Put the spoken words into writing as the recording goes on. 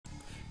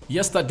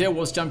Yesterday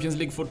was Champions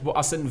League football.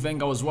 Arsene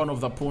Wenger was one of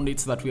the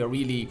pundits that we are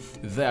really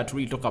there to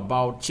really talk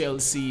about.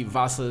 Chelsea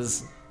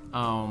versus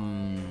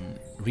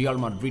Real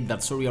Madrid.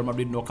 That saw Real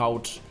Madrid knock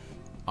out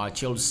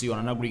Chelsea on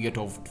an aggregate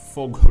of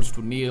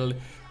 4-0.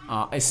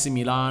 AC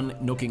Milan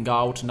knocking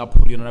out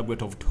Napoli on an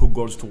aggregate of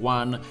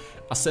 2-1.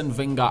 Arsene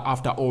Wenger,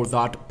 after all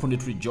that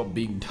punditry job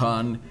being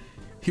done,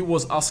 he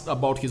was asked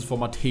about his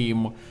former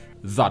team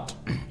that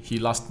he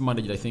last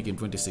managed, I think, in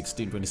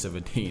 2016,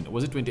 2017.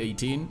 Was it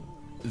 2018?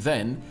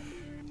 Then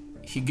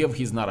he gave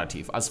his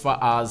narrative as far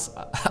as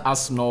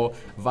Arsenal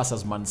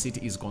versus Man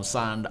City is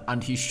concerned,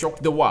 and he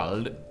shocked the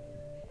world.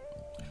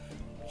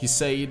 He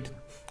said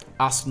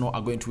Arsenal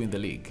are going to win the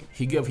league.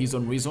 He gave his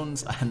own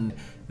reasons, and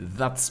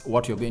that's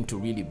what you're going to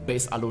really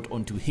base a lot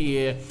onto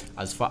here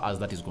as far as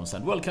that is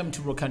concerned. Welcome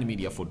to Rokani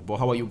Media Football.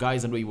 How are you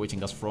guys and where are you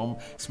watching us from?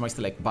 Smash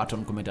the like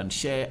button, comment and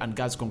share. And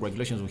guys,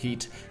 congratulations, we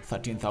hit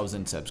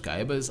 13,000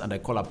 subscribers, and I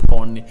call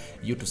upon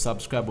you to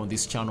subscribe on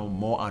this channel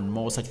more and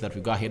more, such that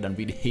we go ahead and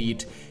really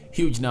hit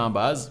huge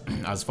numbers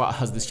as far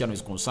as this channel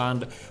is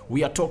concerned.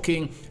 We are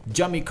talking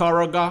Jamie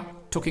Carragher,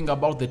 talking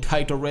about the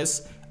title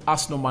race,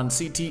 Arsenal, Man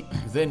City,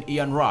 then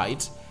Ian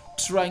Wright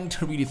trying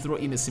to really throw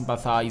in a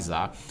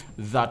sympathizer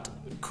that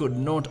could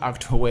not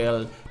act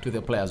well to the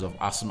players of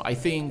Arsenal. I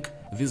think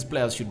these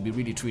players should be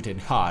really treated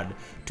hard,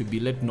 to be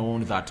let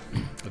known that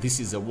this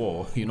is a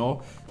war, you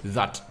know,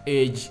 that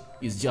age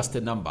is just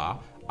a number,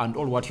 and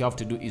all what you have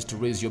to do is to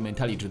raise your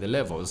mentality to the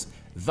levels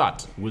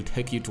that will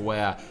take you to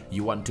where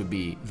you want to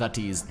be, that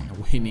is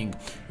winning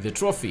the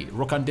trophy.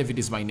 Rokani David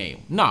is my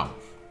name. Now,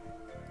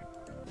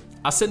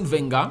 Arsene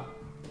Wenger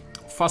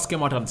first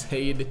came out and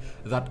said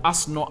that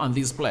Arsenal and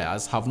these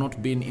players have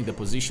not been in the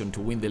position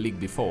to win the league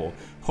before.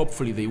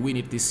 Hopefully they win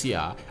it this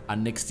year,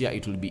 and next year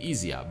it will be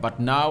easier. But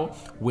now,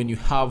 when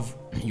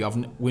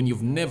when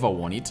you've never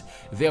won it,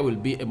 there will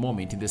be a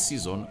moment in the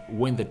season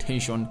when the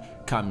tension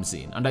comes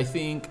in. And I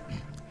think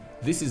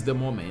this is the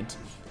moment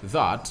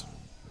that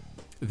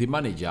the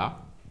manager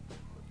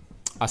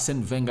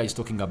Arsene Wenger is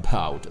talking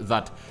about,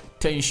 that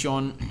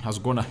tension has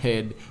gone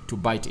ahead to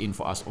bite in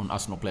for us on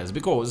Arsenal players.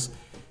 Because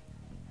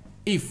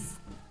if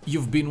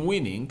you've been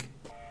winning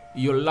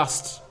your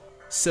last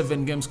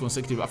 7 games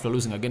consecutive after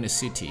losing against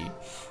City,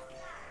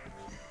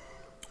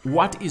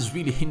 what is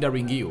really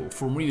hindering you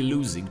from really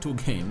losing 2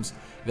 games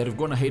that have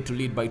gone ahead to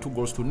lead by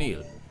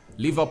 2-0?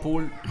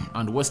 Liverpool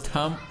and West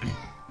Ham.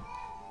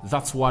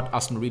 That's what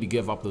Arsenal really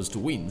gave up, those 2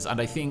 wins. And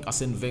I think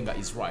Arsene Wenger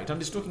is right,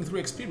 and he's talking through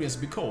experience,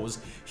 because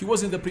he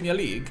was in the Premier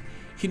League.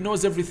 He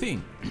knows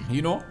everything.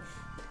 You know,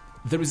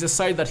 there is a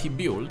side that he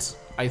built,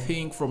 I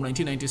think from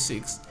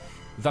 1996,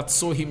 that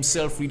saw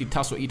himself really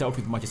tussle it out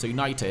with Manchester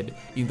United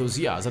in those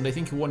years, and I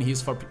think he won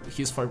his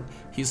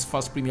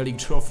first Premier League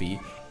trophy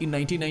in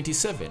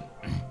 1997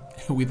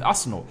 with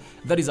Arsenal.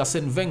 That is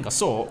Arsene Wenger.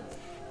 So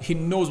he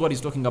knows what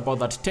he's talking about,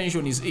 that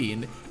tension is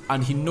in,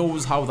 and he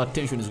knows how that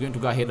tension is going to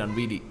go ahead and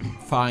really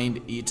find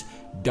it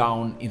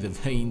down in the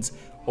veins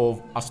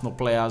of Arsenal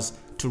players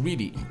to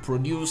really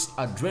produce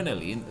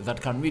adrenaline that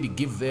can really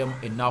give them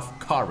enough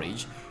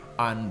courage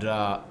and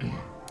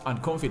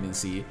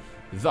confidence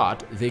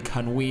that they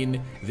can win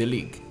the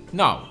league.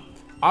 Now,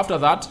 after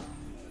that,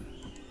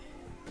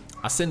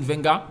 Arsene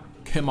Wenger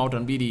came out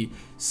and really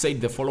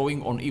said the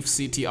following on if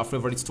City are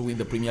favorites to win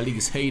the Premier League. He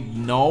said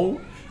no.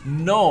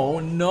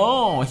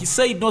 He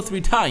said no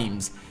 3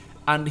 times,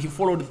 and he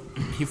followed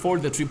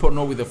the triple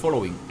no with the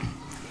following: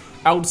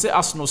 I would say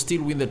Arsenal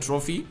still win the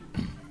trophy.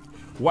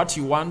 What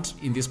you want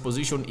in this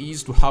position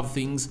is to have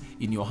things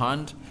in your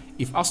hand.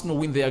 If Arsenal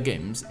win their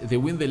games, they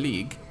win the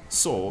league.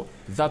 So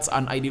that's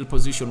an ideal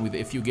position with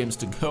a few games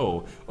to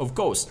go. Of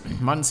course,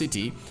 Man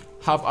City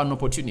have an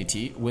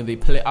opportunity when they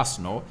play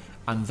Arsenal,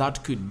 and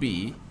that could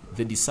be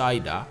the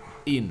decider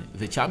in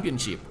the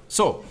championship.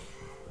 So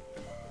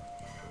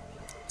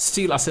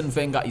still Arsene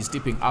Wenger is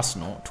tipping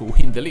Arsenal to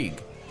win the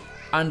league.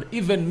 And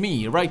even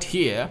me right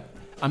here,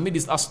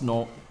 amidst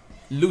Arsenal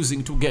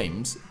losing 2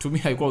 games, to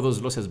me I call those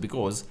losses,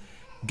 because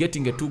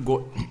getting a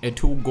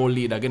 2-goal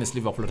lead against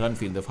Liverpool at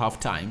Anfield of half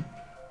time,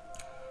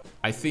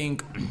 I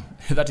think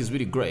that is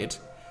really great.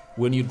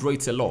 When you draw,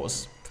 it's a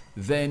loss.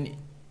 Then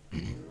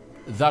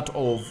that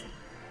of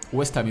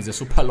West Ham is a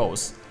super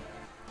loss.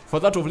 For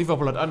that of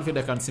Liverpool at Anfield,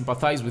 I can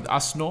sympathize with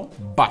Arsenal,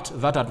 but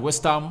that at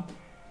West Ham,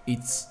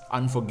 it's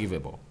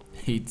unforgivable.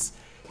 It's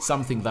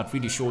something that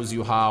really shows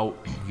you how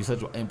you start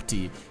to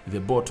empty the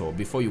bottle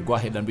before you go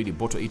ahead and really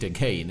bottle it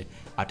again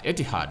at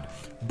Etihad.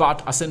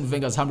 But Arsene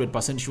Wenger is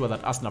 100% sure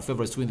that Arsenal are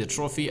favourites to win the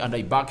trophy, and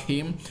I back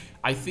him.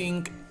 I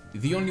think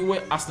the only way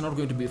Arsenal are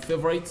going to be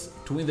favorites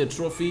to win the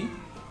trophy,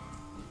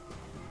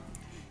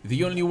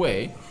 the only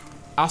way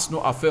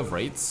Arsenal are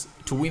favorites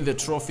to win the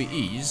trophy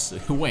is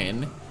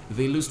when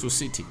they lose to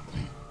City.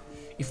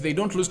 If they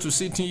don't lose to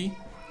City,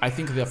 I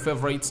think they're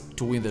favorites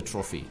to win the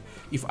trophy.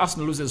 If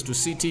Arsenal loses to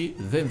City,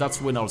 then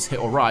that's when I'll say,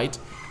 all right,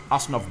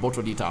 Arsenal have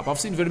bottled it up. I've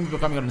seen very many people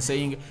coming out and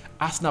saying,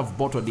 Arsenal have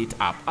bottled it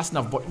up.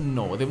 Arsenal have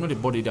no, they've not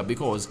bottled it up,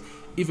 because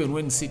even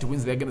when City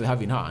wins their game they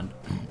have in hand,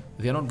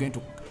 they're not going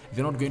to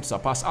they're not going to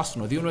surpass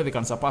Arsenal. The only way they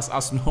can surpass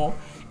Arsenal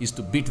is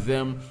to beat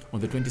them on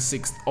the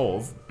 26th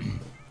of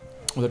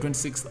on the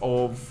 26th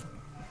of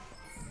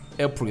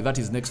April. That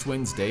is next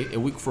Wednesday, a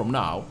week from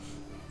now.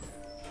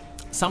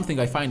 Something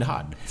I find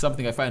hard.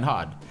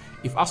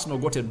 If Arsenal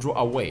got a draw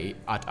away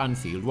at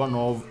Anfield, one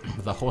of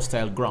the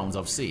hostile grounds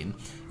I've seen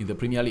in the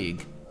Premier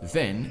League,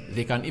 then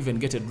they can even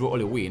get a draw or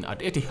a win at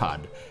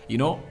Etihad, you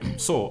know.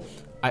 So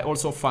I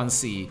also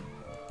fancy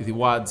the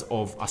words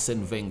of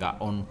Arsene Wenger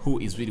on who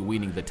is really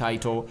winning the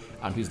title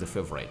and who is the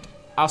favorite.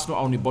 Arsenal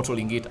are only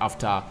bottling it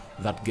after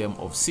that game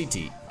of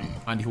City,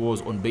 and he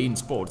was on beIN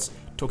Sports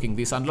talking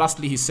this. And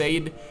lastly, he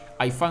said,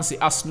 I fancy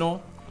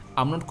Arsenal.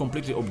 I'm not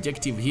completely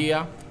objective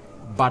here,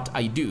 but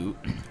I do.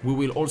 We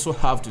will also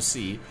have to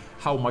see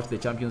how much the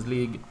Champions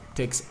League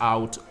takes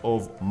out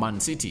of Man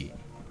City.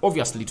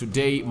 Obviously,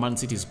 today, Man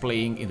City is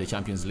playing in the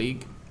Champions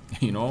League.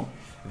 You know,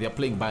 they are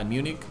playing Bayern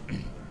Munich.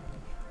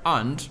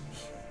 And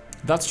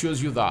that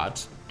shows you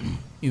that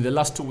in the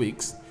last 2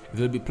 weeks,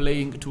 they'll be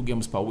playing 2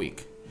 games per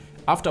week.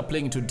 After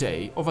playing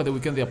today, over the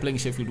weekend, they are playing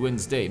Sheffield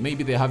Wednesday.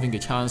 Maybe they're having a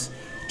chance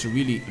to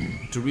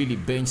really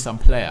bench some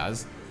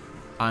players.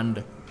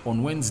 And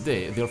on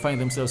Wednesday, they'll find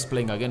themselves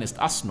playing against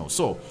Arsenal.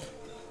 So,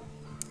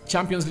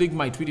 Champions League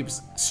might really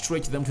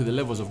stretch them to the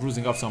levels of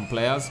losing off some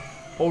players,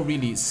 or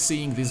really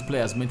seeing these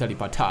players mentally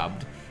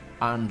perturbed,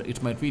 and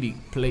it might really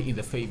play in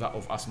the favor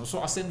of Arsenal. So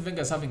Arsene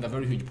Wenger is having a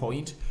very huge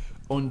point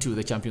onto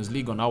the Champions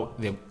League, on how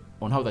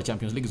the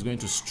Champions League is going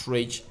to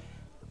stretch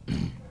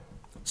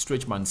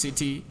Man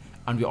City,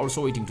 and we're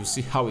also waiting to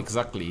see how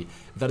exactly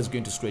that is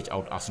going to stretch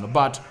out Arsenal.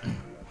 But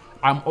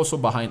I'm also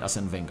behind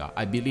Arsene Wenger.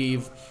 I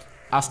believe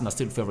Arsenal are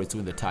still favorites to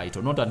win the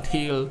title, not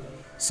until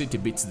City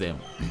beats them.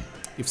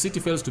 If City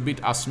fails to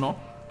beat Arsenal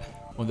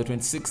on the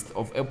 26th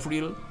of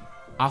April,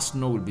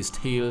 Arsenal will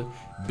still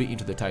be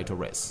into the title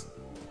race.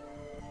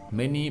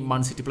 Many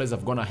Man City players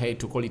have gone ahead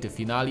to call it a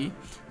finale,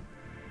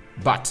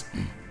 but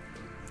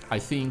I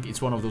think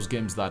it's one of those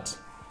games that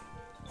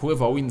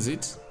whoever wins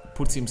it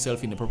puts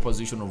himself in a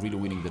proposition of really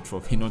winning the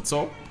trophy, not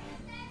so?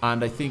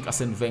 And I think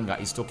Arsene Wenger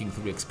is talking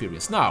through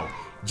experience. Now,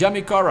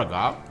 Jamie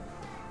Carragher,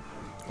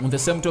 on the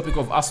same topic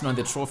of Arsenal and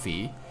the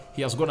trophy,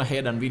 he has gone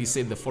ahead and really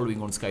said the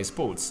following on Sky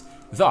Sports,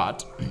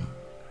 that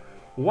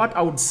what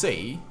I would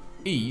say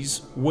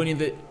is, when in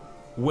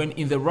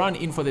the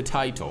run-in for the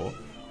title,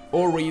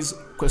 always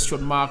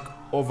question mark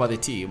over the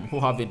team who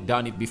haven't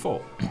done it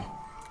before.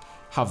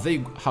 Have they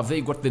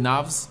got the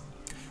nerves?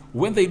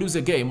 When they lose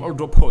a game or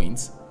drop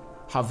points,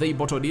 have they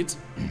bottled it?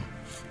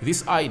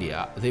 This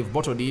idea, they've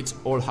bottled it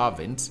or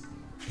haven't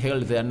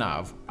held their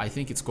nerve, I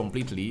think it's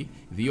completely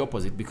the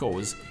opposite,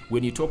 because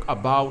when you talk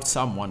about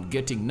someone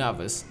getting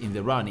nervous in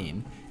the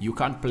run-in, you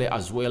can't play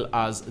as well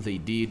as they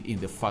did in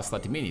the first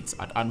 30 minutes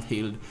at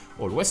Anfield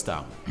or West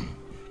Ham.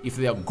 If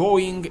they are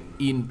going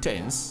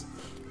intense,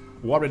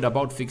 worried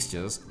about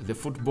fixtures, the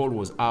football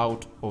was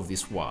out of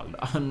this world.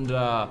 And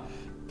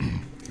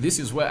this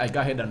is where I go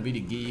ahead and really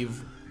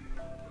give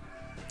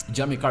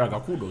Jamie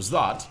Carragher kudos,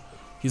 that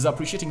he's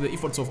appreciating the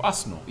efforts of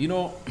Arsenal. You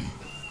know,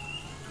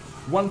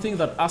 one thing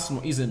that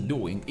Arsenal isn't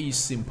doing is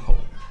simple.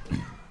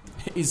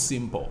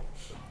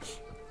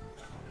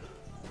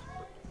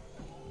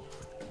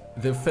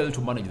 They failed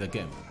to manage the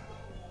game.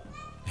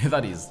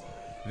 That is,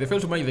 they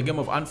failed to manage the game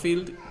of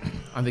Anfield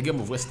and the game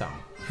of West Ham.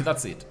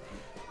 That's it.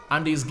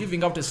 And he's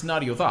giving out a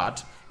scenario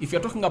that, if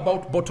you're talking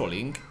about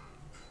bottling,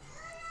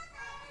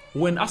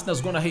 when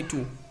Arsenal's gone ahead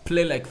to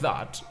play like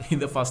that in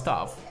the first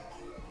half,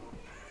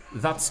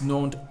 that's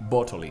not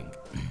bottling.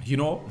 You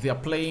know, they are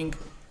playing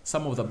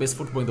some of the best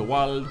football in the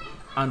world,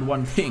 and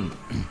one thing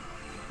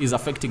is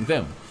affecting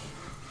them.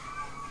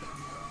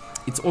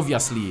 It's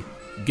obviously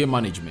game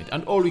management,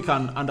 and all we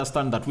can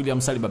understand that William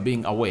Saliba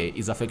being away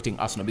is affecting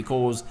Arsenal,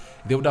 because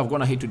they would have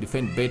gone ahead to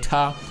defend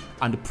better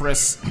and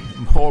press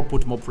more,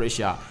 put more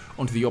pressure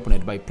onto the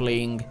opponent by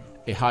playing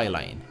a high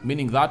line,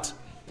 meaning that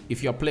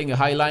if you're playing a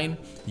high line,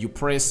 you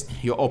press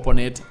your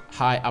opponent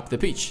high up the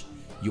pitch.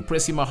 You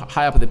press him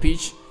high up the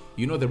pitch,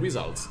 you know the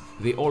results.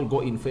 They all go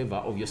in favor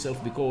of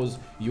yourself, because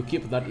you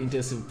keep that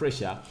intensive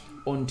pressure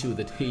onto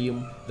the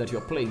team that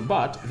you're playing.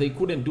 But they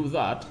couldn't do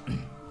that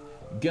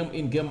game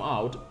in, game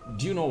out.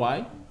 Do you know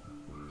why?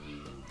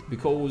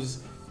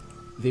 Because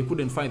they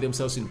couldn't find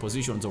themselves in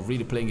positions of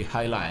really playing a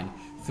high line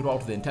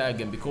throughout the entire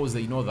game, because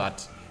they know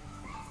that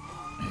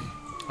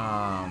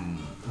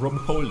Rob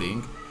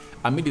Holding,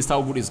 amidst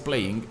how good he's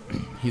playing,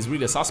 he's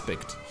really a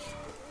suspect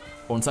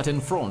on certain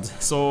fronts.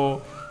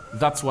 So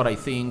that's what I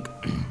think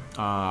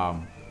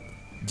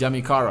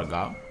Jamie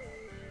Carragher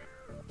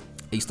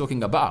is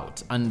talking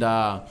about. And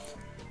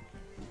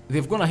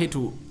they've gone ahead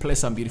to play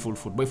some beautiful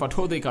football. If at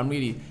all they can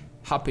really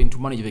happen to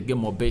manage the game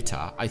more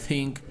better, I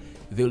think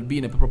they'll be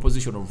in a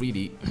proposition of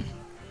really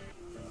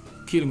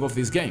killing off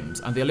these games.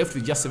 And they're left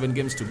with just 7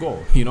 games to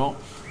go, you know.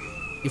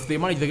 If they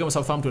manage the game of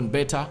Southampton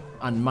better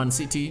and Man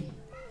City,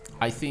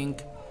 I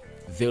think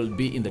they'll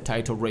be in the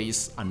title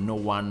race and no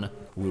one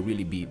will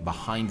really be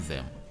behind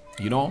them,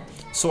 you know.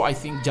 So I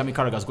think Jamie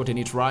Carragher has gotten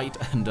it right,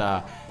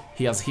 and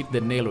he has hit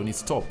the nail on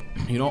its top,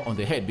 you know, on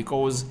the head,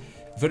 because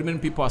Very many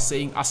people are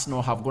saying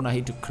Arsenal have gone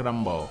ahead to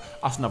crumble.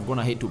 Arsenal have gone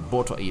ahead to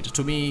bottle it.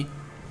 To me,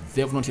 they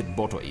have not yet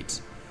bottled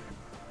it.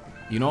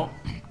 You know,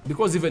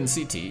 because even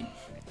City,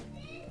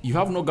 you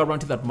have no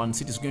guarantee that Man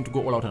City is going to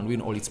go all out and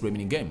win all its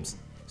remaining games.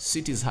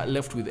 City is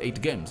left with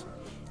 8 games.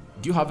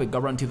 Do you have a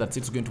guarantee that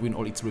City is going to win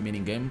all its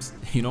remaining games?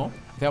 You know,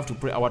 they have to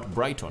play out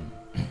Brighton.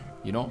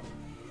 You know,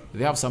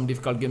 they have some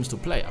difficult games to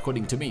play,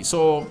 according to me.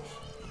 So,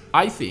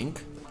 I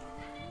think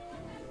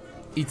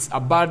it's a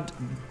bad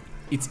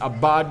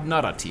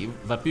narrative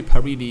that people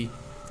are really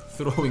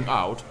throwing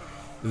out,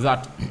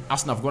 that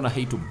Arsenal have gone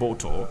ahead to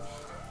bottle,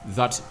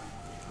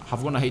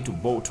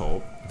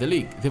 the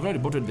league. They've already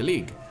bottled the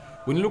league.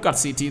 When you look at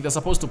City, they're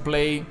supposed to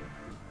play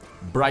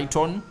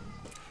Brighton,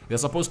 they're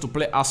supposed to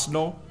play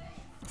Arsenal,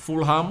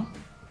 Fulham,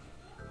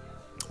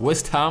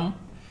 West Ham,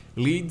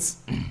 Leeds,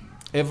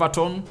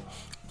 Everton,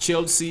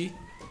 Chelsea,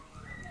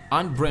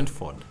 and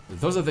Brentford.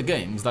 Those are the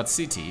games that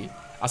City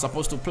are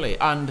supposed to play.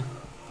 And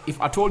if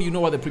at all you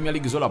know what the Premier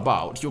League is all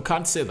about, you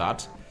can't say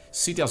that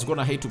City has gone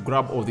ahead to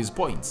grab all these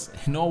points.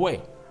 No way.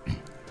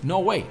 No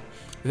way.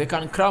 They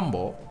can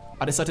crumble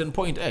at a certain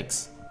point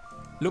X.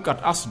 Look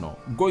at Arsenal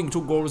going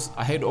 2 goals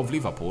ahead of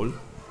Liverpool.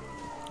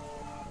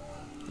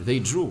 They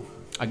drew.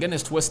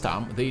 Against West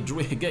Ham, they drew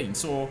again.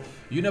 So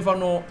you never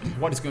know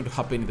what is going to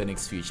happen in the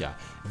next future.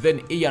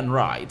 Then Ian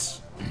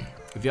Wright,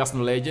 the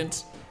Arsenal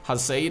legend,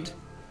 has said,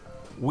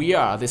 we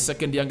are the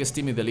second youngest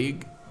team in the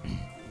league,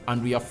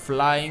 and we are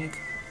flying,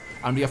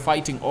 and we are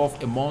fighting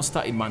off a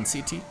monster in Man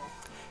City.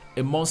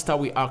 A monster.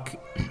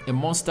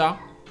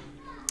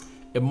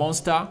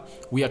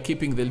 We are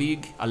keeping the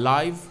league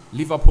alive.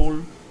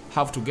 Liverpool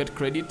have to get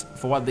credit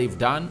for what they've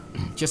done,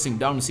 chasing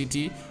down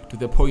City to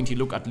the point you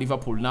look at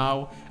Liverpool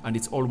now and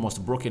it's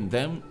almost broken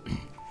them.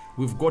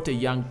 We've got a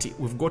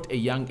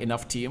young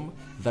enough team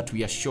that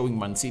we are showing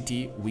Man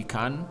City we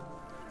can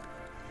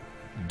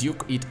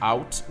duke it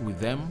out with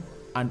them,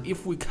 and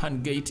if we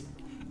can get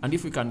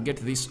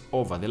this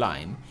over the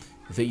line,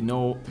 they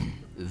know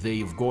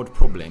they've got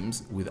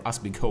problems with us,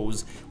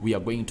 because we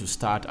are going to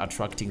start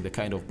attracting the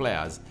kind of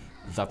players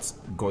that's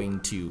going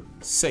to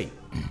say,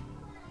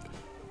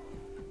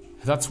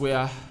 that's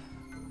where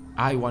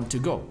I want to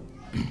go.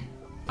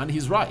 And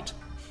he's right.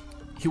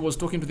 He was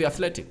talking to The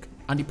Athletic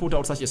and he put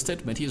out such a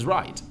statement. He's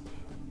right.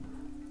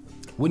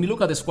 When you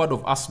look at the squad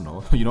of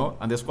Arsenal, you know,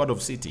 and the squad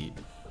of City,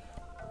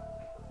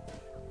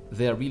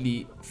 they are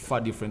really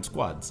far different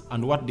squads.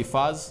 And what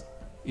differs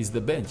is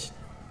the bench.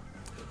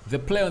 The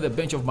player on the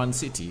bench of Man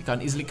City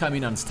can easily come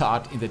in and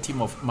start in the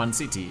team of Man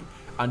City,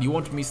 and you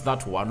won't miss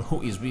that one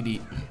who is really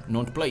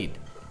not played.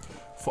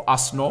 For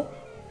Arsenal,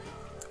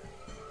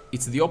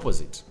 it's the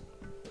opposite.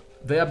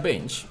 Their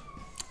bench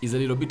is a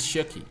little bit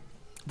shaky.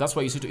 That's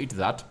why you see to it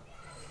that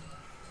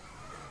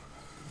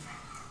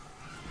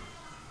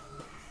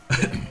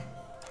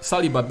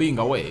Saliba being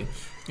away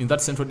in that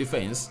central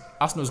defense,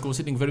 Arsenal is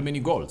conceding very many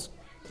goals.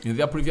 In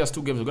their previous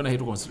 2 games, they're going to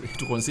have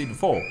to concede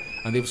 4,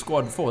 and they've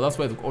scored 4. That's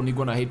why they've only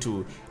gone ahead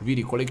to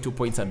really collect 2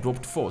 points and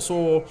dropped 4.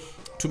 So,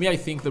 to me, I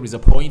think there is a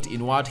point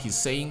in what he's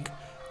saying,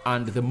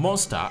 and the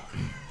monster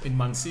in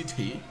Man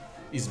City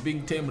is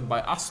being tamed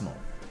by Arsenal.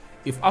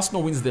 If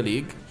Arsenal wins the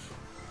league,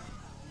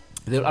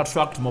 they'll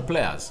attract more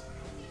players.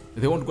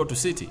 They won't go to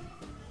City.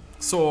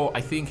 So,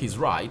 I think he's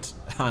right,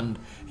 and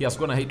he has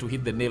gone ahead to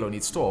hit the nail on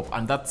its top,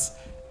 and that's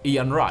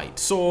Ian Wright.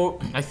 So,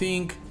 I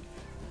think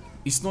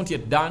it's not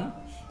yet done.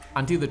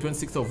 Until the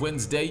 26th of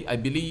Wednesday, I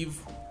believe,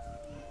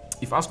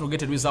 if Arsenal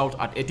get a result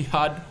at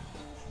Etihad,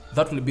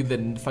 that will be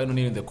the final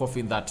nail in the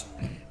coffin that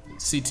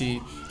City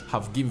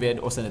have given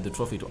or sent the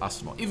trophy to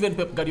Arsenal. Even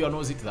Pep Guardiola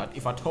knows it, that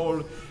if at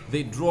all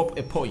they drop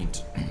a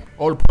point,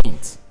 all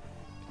points,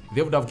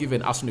 they would have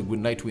given Arsenal a good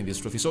night to win this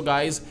trophy. So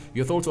guys,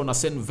 your thoughts on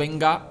Arsene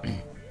Wenger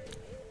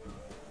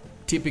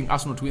tipping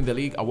Arsenal to win the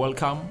league are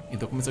welcome in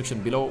the comment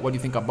section below. What do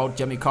you think about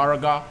Jamie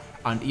Carragher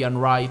and Ian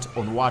Wright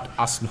on what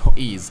Arsenal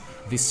is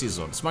this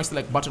season? Smash the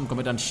like button,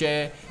 comment and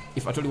share.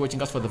 If at all you're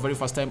watching us for the very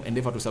first time,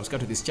 endeavor to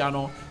subscribe to this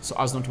channel so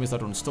as not to miss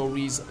out on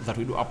stories that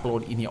we do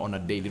upload in here on a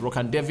daily.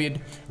 Rokani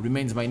David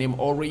remains my name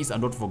always, and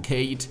don't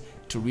forget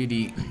to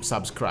really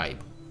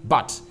subscribe.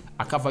 But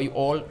I cover you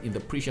all in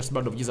the precious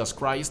blood of Jesus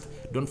Christ.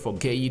 Don't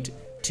forget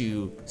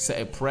to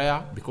say a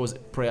prayer, because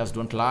prayers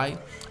don't lie.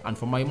 And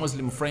for my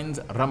Muslim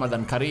friends,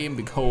 Ramadan Kareem,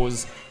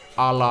 because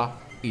Allah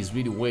is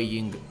really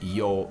weighing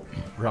your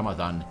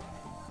Ramadan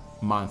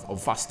month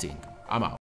of fasting. I'm out.